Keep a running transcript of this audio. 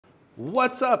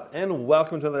What's up, and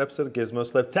welcome to another episode of Gizmo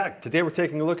Slip Tech. Today we're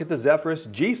taking a look at the Zephyrus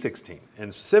G16,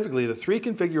 and specifically the three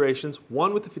configurations,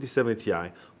 one with the 5070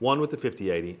 Ti, one with the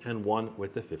 5080, and one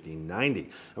with the 5090. And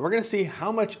we're going to see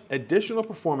how much additional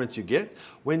performance you get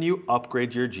when you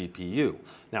upgrade your GPU.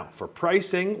 Now, for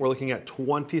pricing, we're looking at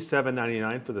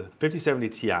 $27.99 for the 5070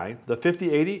 Ti, the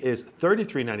 5080 is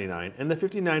 $33.99, and the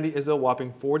 5090 is a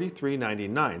whopping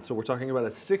 $43.99. So we're talking about a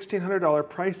 $1,600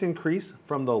 price increase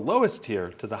from the lowest tier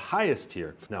to the highest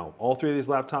tier. Now, all three of these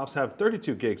laptops have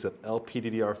 32 gigs of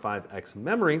LPDDR5X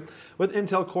memory with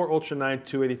Intel Core Ultra 9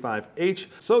 285H.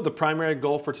 So the primary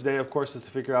goal for today, of course, is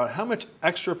to figure out how much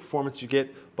extra performance you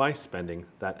get by spending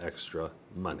that extra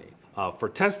money. For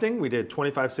testing, we did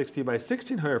 2560 by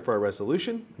 1600 for our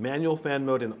resolution, manual fan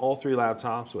mode in all three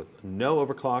laptops with no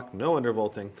overclock, no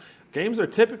undervolting. Games are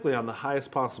typically on the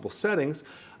highest possible settings,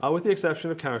 with the exception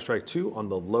of Counter-Strike 2 on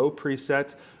the low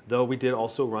preset, though we did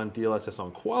also run DLSS on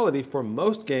quality for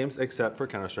most games except for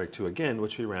Counter-Strike 2 again,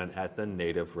 which we ran at the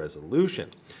native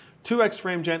resolution. 2x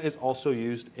frame gen is also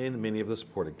used in many of the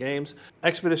supported games.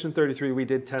 Expedition 33 we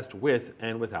did test with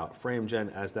and without frame gen,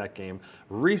 as that game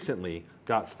recently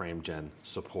got frame gen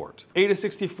support.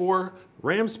 8-64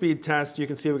 RAM speed test, you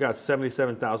can see we got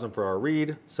 77,000 for our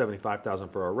read, 75,000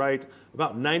 for our write,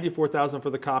 about 94,000 for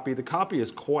the copy. The copy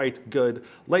is quite good.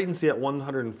 Latency at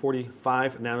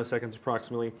 145 nanoseconds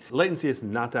approximately. Latency is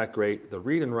not that great. The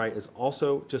read and write is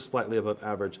also just slightly above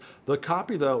average. The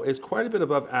copy though is quite a bit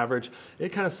above average. It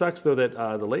kind of sucks though that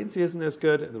the latency isn't as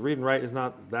good. The read and write is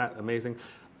not that amazing.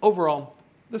 Overall,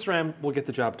 this RAM will get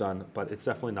the job done, but it's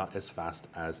definitely not as fast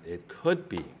as it could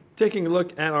be. Taking a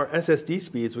look at our SSD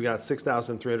speeds, we got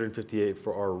 6,358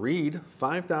 for our read,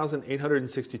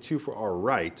 5,862 for our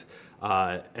write.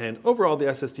 And overall, the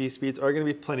SSD speeds are going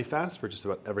to be plenty fast for just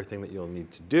about everything that you'll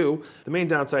need to do. The main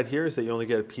downside here is that you only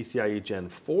get a PCIe Gen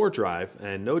 4 drive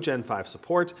and no Gen 5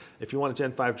 support. If you want a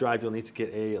Gen 5 drive, you'll need to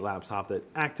get a laptop that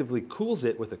actively cools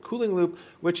it with a cooling loop,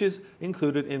 which is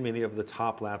included in many of the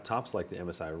top laptops like the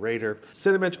MSI Raider.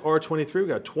 Cinebench R23, we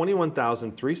got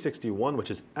 21,361, which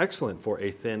is excellent for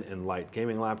a thin and light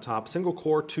gaming laptop. Single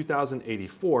core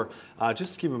 2084.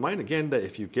 Just keep in mind again that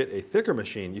if you get a thicker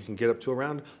machine, you can get up to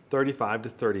around 35 to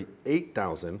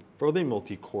 38,000 for the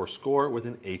multi-core score with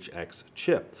an HX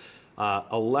chip.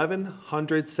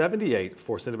 1178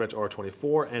 for Cinebench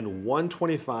R24 and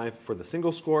 125 for the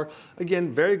single score.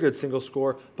 Again, very good single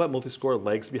score, but multi-score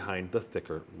lags behind the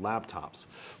thicker laptops.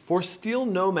 For Steel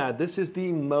Nomad, this is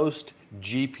the most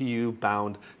GPU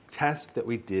bound test that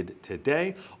we did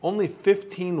today. Only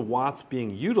 15 watts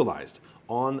being utilized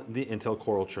on the Intel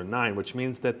Core Ultra 9, which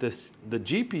means that the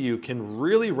GPU can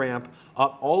really ramp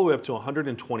up all the way up to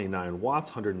 129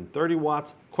 watts, 130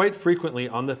 watts, quite frequently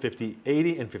on the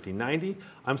 5080 and 5090.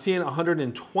 I'm seeing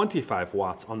 125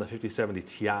 watts on the 5070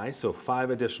 Ti, so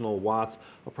 5 additional watts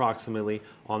approximately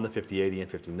on the 5080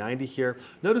 and 5090 here.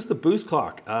 Notice the boost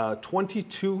clock,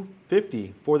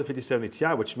 2250 for the 5070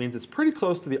 Ti, which means it's pretty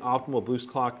close to the optimal boost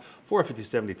clock for a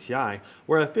 5070 Ti,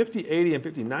 where a 5080 and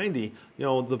 5090,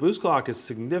 the boost clock is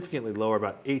significantly lower,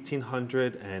 about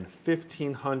 1800 and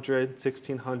 1500,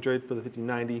 1600 for the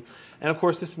 5090. And of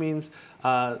course, this means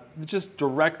it just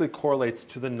directly correlates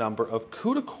to the number of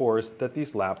CUDA cores that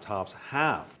these laptops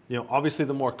have. Obviously,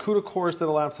 the more CUDA cores that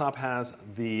a laptop has,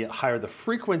 the higher the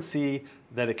frequency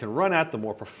that it can run at, the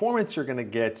more performance you're going to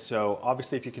get. So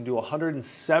obviously, if you can do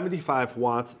 175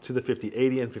 watts to the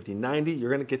 5080 and 5090, you're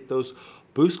going to get those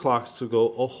boost clocks to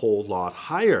go a whole lot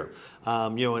higher.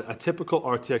 A typical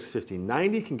RTX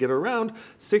 5090 can get around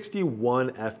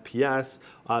 61 FPS,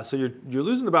 so you're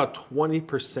losing about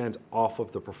 20% off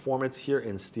of the performance here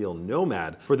in Steel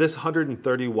Nomad for this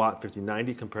 130 watt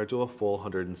 5090 compared to a full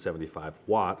 175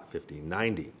 watt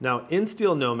 5090. Now in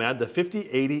Steel Nomad, the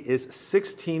 5080 is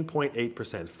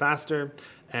 16.8% faster,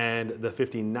 and the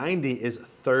 5090 is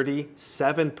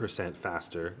 37%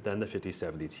 faster than the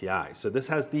 5070 Ti. So this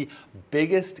has the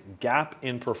biggest gap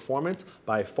in performance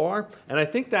by far, and I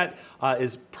think that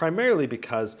is primarily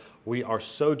because we are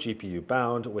so GPU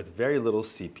bound with very little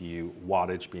CPU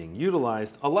wattage being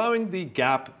utilized, allowing the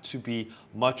gap to be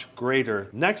much greater.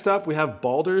 Next up, we have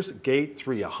Baldur's Gate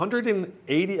 3,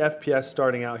 180 FPS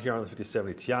starting out here on the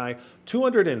 5070 Ti,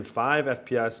 205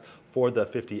 FPS for the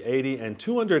 5080 and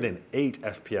 208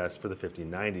 FPS for the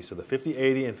 5090. So the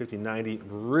 5080 and 5090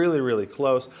 really, really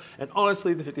close. And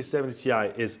honestly, the 5070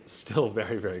 Ti is still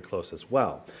very, very close as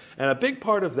well. And a big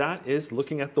part of that is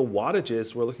looking at the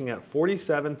wattages. We're looking at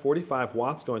 47, 45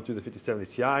 watts going through the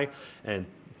 5070 Ti and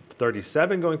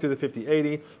 37 going through the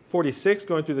 5080, 46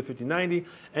 going through the 5090,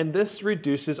 and this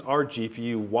reduces our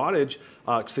GPU wattage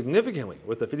significantly,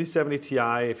 with the 5070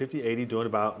 Ti, 5080 doing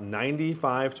about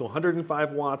 95 to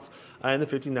 105 watts, and the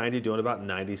 5090 doing about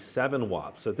 97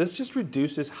 watts. So this just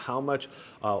reduces how much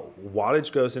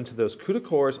wattage goes into those CUDA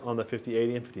cores on the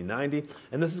 5080 and 5090,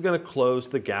 and this is going to close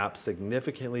the gap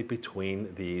significantly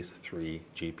between these three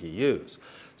GPUs.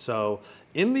 So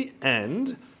in the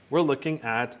end, we're looking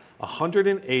at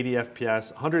 180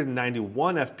 FPS,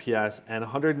 191 FPS, and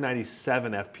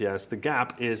 197 FPS. The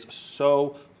gap is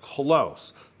so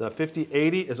close. The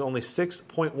 5080 is only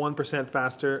 6.1%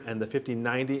 faster, and the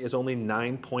 5090 is only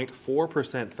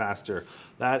 9.4% faster.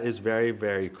 That is very,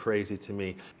 very crazy to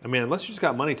me. I mean, unless you just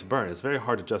got money to burn, it's very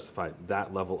hard to justify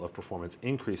that level of performance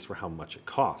increase for how much it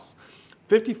costs.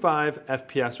 55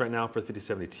 FPS right now for the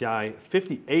 5070 Ti,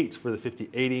 58 for the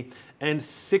 5080, and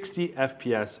 60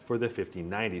 FPS for the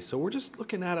 5090. So we're just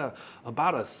looking at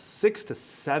about a 6 to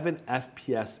 7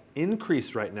 FPS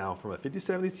increase right now from a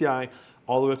 5070 Ti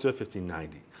all the way up to a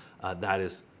 5090. That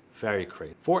is very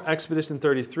crazy. For Expedition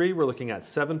 33, we're looking at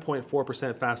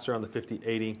 7.4% faster on the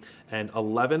 5080 and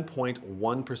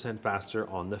 11.1% faster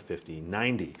on the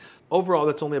 5090. Overall,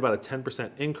 that's only about a 10%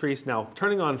 increase. Now,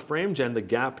 turning on frame gen, the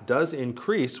gap does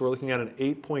increase. We're looking at an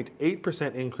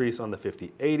 8.8% increase on the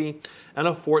 5080 and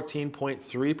a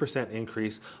 14.3%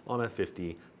 increase on a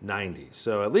 5090.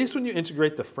 So at least when you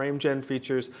integrate the frame gen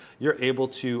features, you're able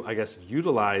to, I guess,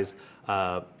 utilize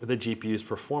the GPU's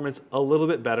performance a little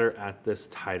bit better at this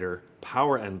tighter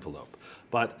power envelope.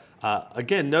 But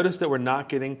again, notice that we're not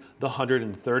getting the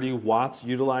 130 watts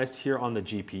utilized here on the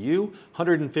GPU,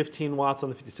 115 watts on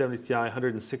the 5070 Ti,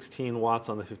 116 watts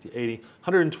on the 5080,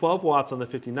 112 watts on the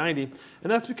 5090,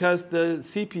 and that's because the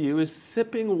CPU is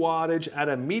sipping wattage at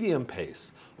a medium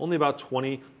pace, only about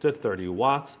 20 to 30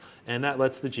 watts, and that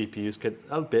lets the GPUs get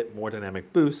a bit more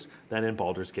dynamic boost than in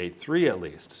Baldur's Gate 3 at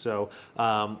least. So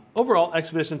overall,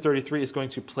 Expedition 33 is going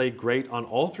to play great on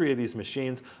all three of these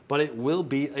machines, but it will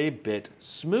be a bit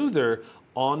smoother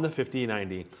on the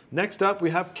 5090. Next up, we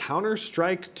have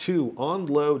Counter-Strike 2 on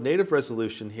low native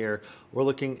resolution here. We're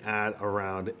looking at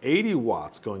around 80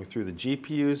 watts going through the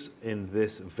GPUs in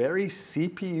this very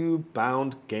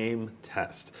CPU-bound game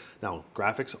test. Now,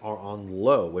 graphics are on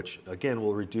low, which again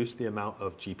will reduce the amount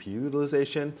of GPU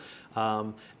utilization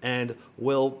and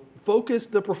will focus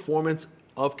the performance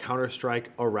of Counter-Strike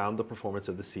around the performance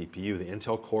of the CPU, the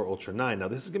Intel Core Ultra 9. Now,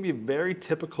 this is going to be very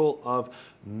typical of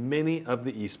many of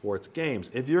the esports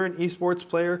games. If you're an esports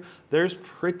player, there's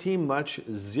pretty much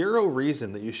zero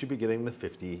reason that you should be getting the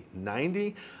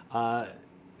 5090.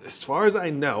 As far as I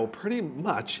know, pretty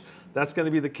much that's going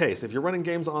to be the case. If you're running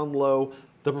games on low,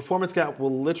 the performance gap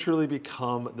will literally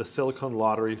become the silicon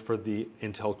lottery for the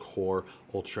Intel Core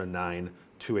Ultra 9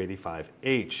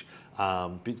 285H.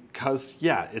 Because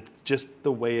yeah, it's just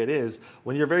the way it is.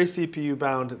 When you're very CPU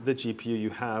bound, the GPU you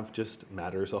have just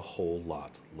matters a whole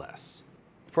lot less.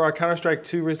 For our Counter-Strike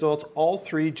 2 results, all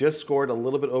three just scored a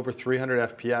little bit over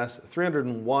 300 FPS,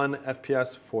 301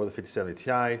 FPS for the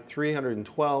 5070 Ti,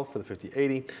 312 for the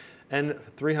 5080, and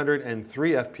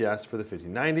 303 FPS for the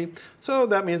 5090. So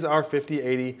that means our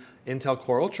 5080 Intel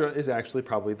Core Ultra is actually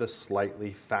probably the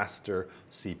slightly faster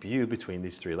CPU between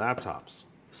these three laptops.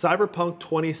 Cyberpunk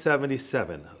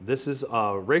 2077. This is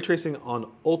ray tracing on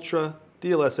Ultra,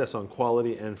 DLSS on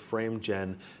Quality, and frame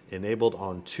gen enabled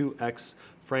on 2x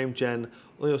frame gen.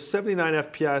 79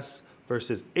 FPS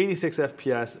versus 86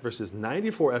 FPS versus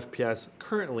 94 FPS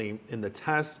currently in the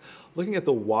test. Looking at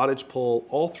the wattage pull,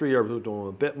 all three are doing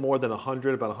a bit more than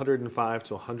 100, about 105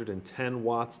 to 110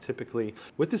 watts typically,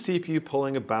 with the CPU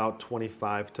pulling about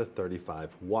 25 to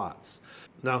 35 watts.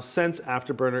 Now, since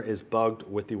Afterburner is bugged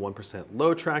with the 1%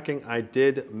 load tracking, I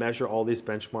did measure all these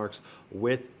benchmarks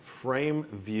with frame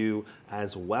view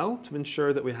as well to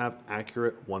ensure that we have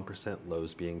accurate 1%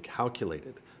 lows being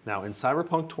calculated. Now, in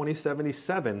Cyberpunk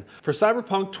 2077, for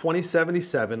Cyberpunk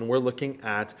 2077, we're looking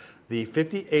at the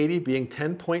 5080 being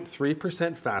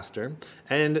 10.3% faster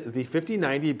and the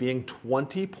 5090 being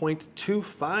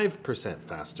 20.25%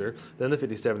 faster than the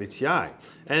 5070 Ti.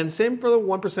 And same for the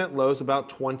 1% lows, about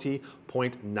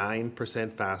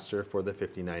 20.9% faster for the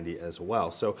 5090 as well.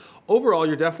 So overall,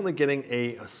 you're definitely getting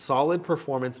a solid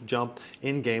performance jump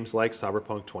in games like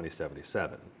Cyberpunk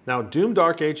 2077. Now, Doom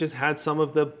Dark Ages had some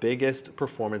of the biggest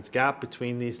performance gap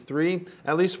between these three,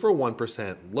 at least for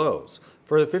 1% lows.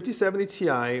 For the 5070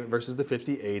 Ti versus the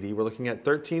 5080, we're looking at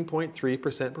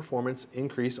 13.3% performance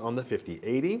increase on the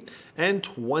 5080 and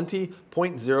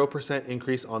 20.0%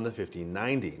 increase on the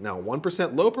 5090. Now,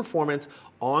 1% low performance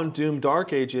on Doom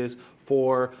Dark Ages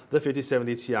for the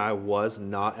 5070 Ti was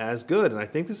not as good. And I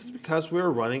think this is because we were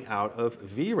running out of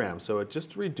VRAM. So it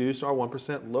just reduced our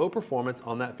 1% low performance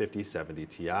on that 5070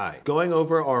 Ti. Going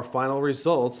over our final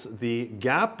results, the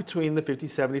gap between the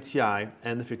 5070 Ti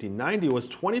and the 5090 was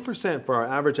 20% for our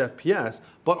average FPS,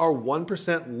 but our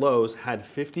 1% lows had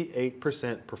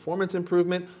 58% performance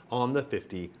improvement on the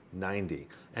 5090.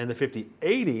 And the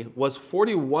 5080 was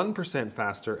 41%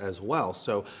 faster as well.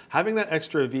 So having that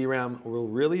extra VRAM will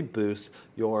really boost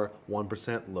your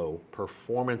 1% low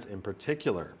performance in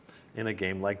particular in a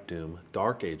game like Doom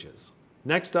Dark Ages.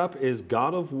 Next up is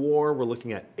God of War. We're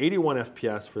looking at 81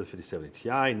 FPS for the 5070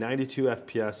 Ti, 92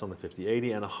 FPS on the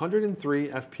 5080, and 103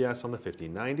 FPS on the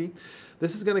 5090.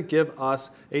 This is going to give us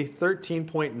a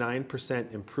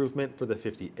 13.9% improvement for the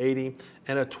 5080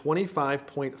 and a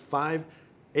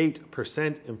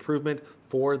 25.58% improvement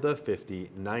for the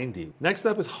 5090. Next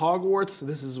up is Hogwarts.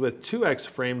 This is with 2x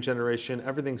frame generation,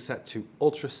 everything set to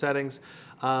ultra settings,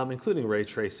 including ray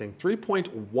tracing,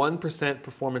 3.1%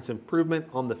 performance improvement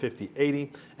on the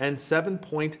 5080, and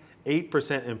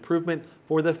 7.8% improvement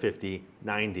for the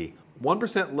 5090.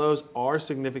 1% lows are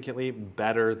significantly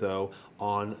better though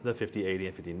on the 5080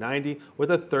 and 5090 with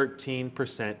a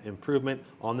 13% improvement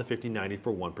on the 5090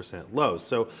 for 1% lows.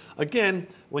 So again,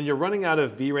 when you're running out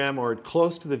of VRAM or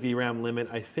close to the VRAM limit,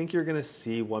 I think you're gonna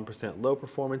see 1% low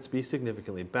performance be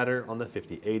significantly better on the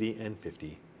 5080 and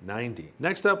 5090.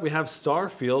 Next up, we have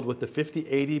Starfield with the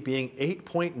 5080 being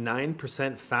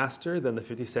 8.9% faster than the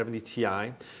 5070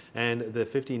 Ti and the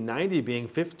 5090 being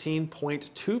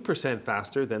 15.2%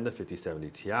 faster than the 5070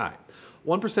 Ti.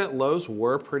 1% lows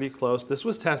were pretty close. This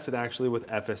was tested actually with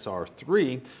FSR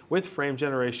 3 with frame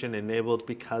generation enabled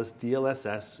because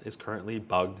DLSS is currently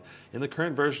bugged in the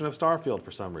current version of Starfield for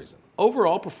some reason.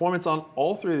 Overall, performance on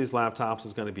all three of these laptops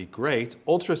is going to be great.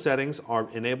 Ultra settings are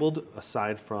enabled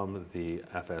aside from the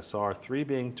FSR 3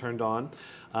 being turned on.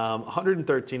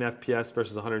 113 FPS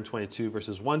versus 122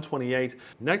 versus 128.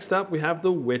 Next up, we have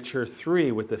The Witcher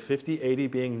 3 with the 5080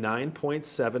 being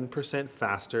 9.7%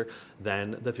 faster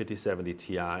than the 5070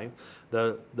 Ti.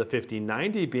 The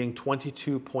 5090 being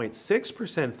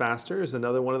 22.6% faster is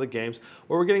another one of the games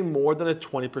where we're getting more than a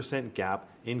 20% gap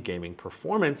in gaming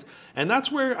performance. And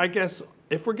that's where I guess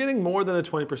if we're getting more than a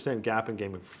 20% gap in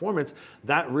gaming performance,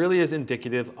 that really is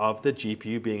indicative of the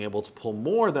GPU being able to pull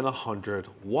more than 100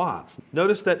 watts.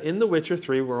 Notice that in The Witcher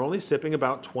 3, we're only sipping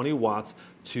about 20 watts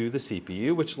to the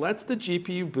CPU, which lets the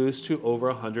GPU boost to over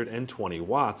 120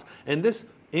 watts. And this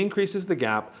increases the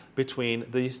gap between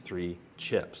these three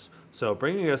chips. So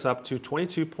bringing us up to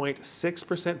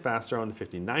 22.6% faster on the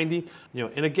 5090. You know,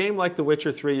 in a game like The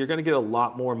Witcher 3, you're gonna get a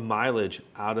lot more mileage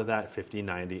out of that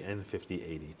 5090 and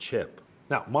 5080 chip.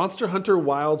 Now, Monster Hunter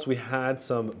Wilds, we had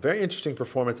some very interesting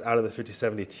performance out of the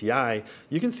 5070 Ti.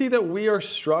 You can see that we are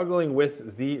struggling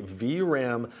with the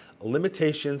VRAM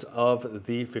limitations of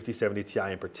the 5070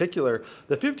 Ti in particular.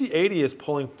 The 5080 is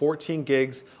pulling 14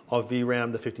 gigs of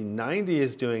VRAM, the 5090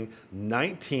 is doing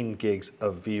 19 gigs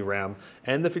of VRAM,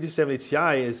 and the 5070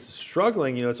 Ti is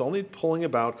struggling. You know, it's only pulling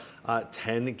about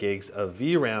 10 gigs of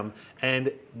VRAM.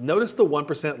 And notice the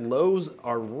 1% lows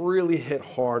are really hit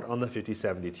hard on the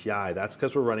 5070 Ti. That's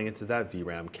because we're running into that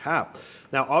VRAM cap.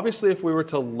 Now, obviously, if we were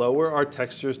to lower our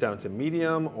textures down to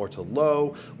medium or to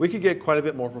low, we could get quite a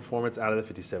bit more performance out of the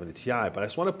 5070 Ti. But I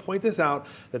just want to point this out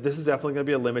that this is definitely going to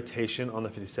be a limitation on the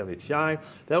 5070 Ti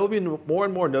that will be more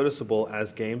and more noticeable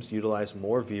as games utilize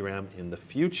more VRAM in the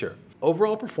future.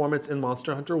 Overall performance in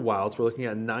Monster Hunter Wilds, we're looking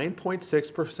at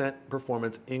 9.6%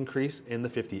 performance increase in the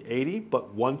 5080,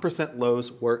 but 1%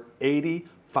 lows were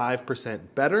 85%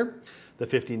 better. The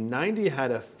 5090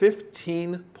 had a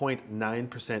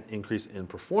 15.9% increase in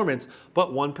performance,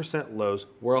 but 1% lows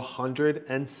were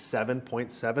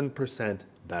 107.7%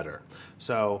 better.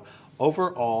 So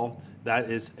overall, that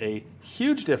is a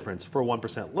huge difference for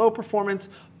 1% low performance,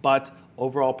 but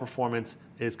overall performance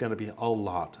is going to be a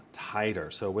lot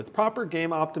tighter. So with proper game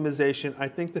optimization, I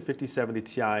think the 5070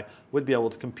 Ti would be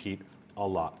able to compete a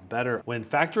lot better. When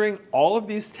factoring all of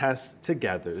these tests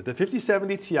together, the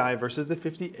 5070 Ti versus the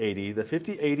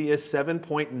 5080 is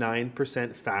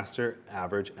 7.9% faster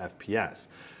average FPS.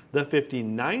 The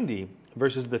 5090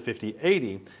 versus the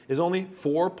 5080 is only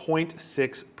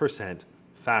 4.6%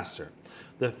 faster.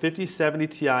 The 5070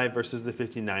 Ti versus the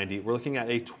 5090, we're looking at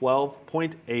a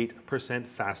 12.8%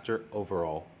 faster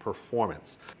overall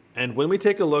performance. And when we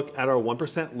take a look at our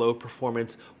 1% low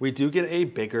performance, we do get a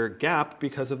bigger gap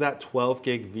because of that 12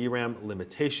 gig VRAM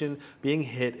limitation being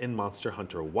hit in Monster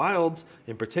Hunter Wilds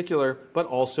in particular, but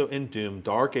also in Doom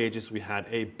Dark Ages, we had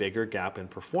a bigger gap in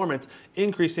performance,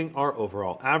 increasing our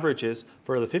overall averages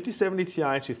for the 5070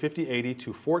 Ti to 5080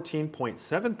 to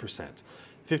 14.7%.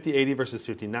 5080 versus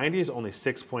 5090 is only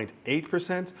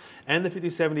 6.8%, and the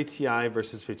 5070 Ti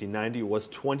versus 5090 was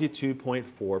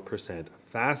 22.4%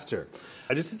 faster.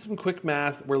 I just did some quick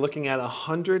math. We're looking at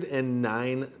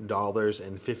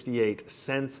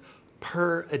 $109.58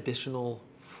 per additional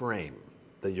frame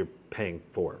that you're paying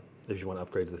for if you want to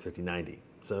upgrade to the 5090.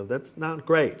 So that's not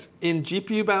great. In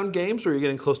GPU-bound games where you're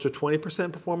getting close to a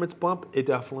 20% performance bump, it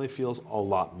definitely feels a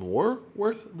lot more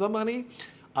worth the money.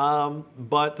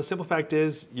 But the simple fact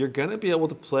is you're gonna be able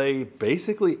to play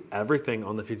basically everything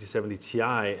on the 5070 Ti,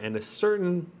 and a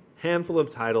certain handful of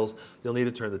titles, you'll need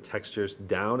to turn the textures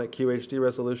down at QHD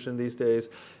resolution these days,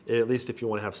 at least if you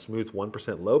want to have smooth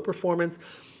 1% low performance.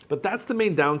 But that's the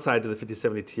main downside to the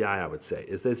 5070 Ti, I would say,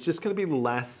 is that it's just going to be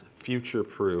less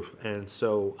future-proof. And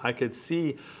so I could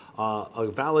see a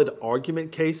valid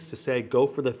argument case to say go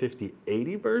for the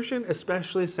 5080 version,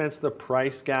 especially since the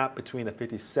price gap between a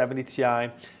 5070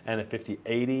 Ti and a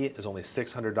 5080 is only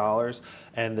 $600,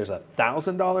 and there's a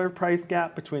 $1,000 price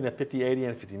gap between a 5080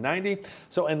 and a 5090.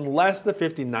 So unless the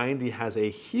 5090 has a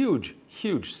huge,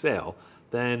 huge sale,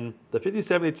 then the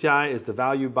 5070 Ti is the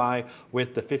value buy,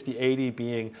 with the 5080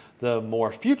 being the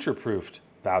more future-proofed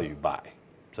value buy.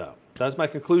 So that's my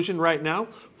conclusion right now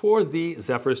for the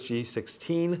Zephyrus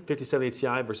G16 5070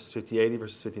 Ti versus 5080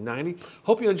 versus 5090.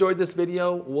 Hope you enjoyed this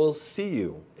video. We'll see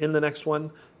you in the next one.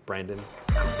 Brandon.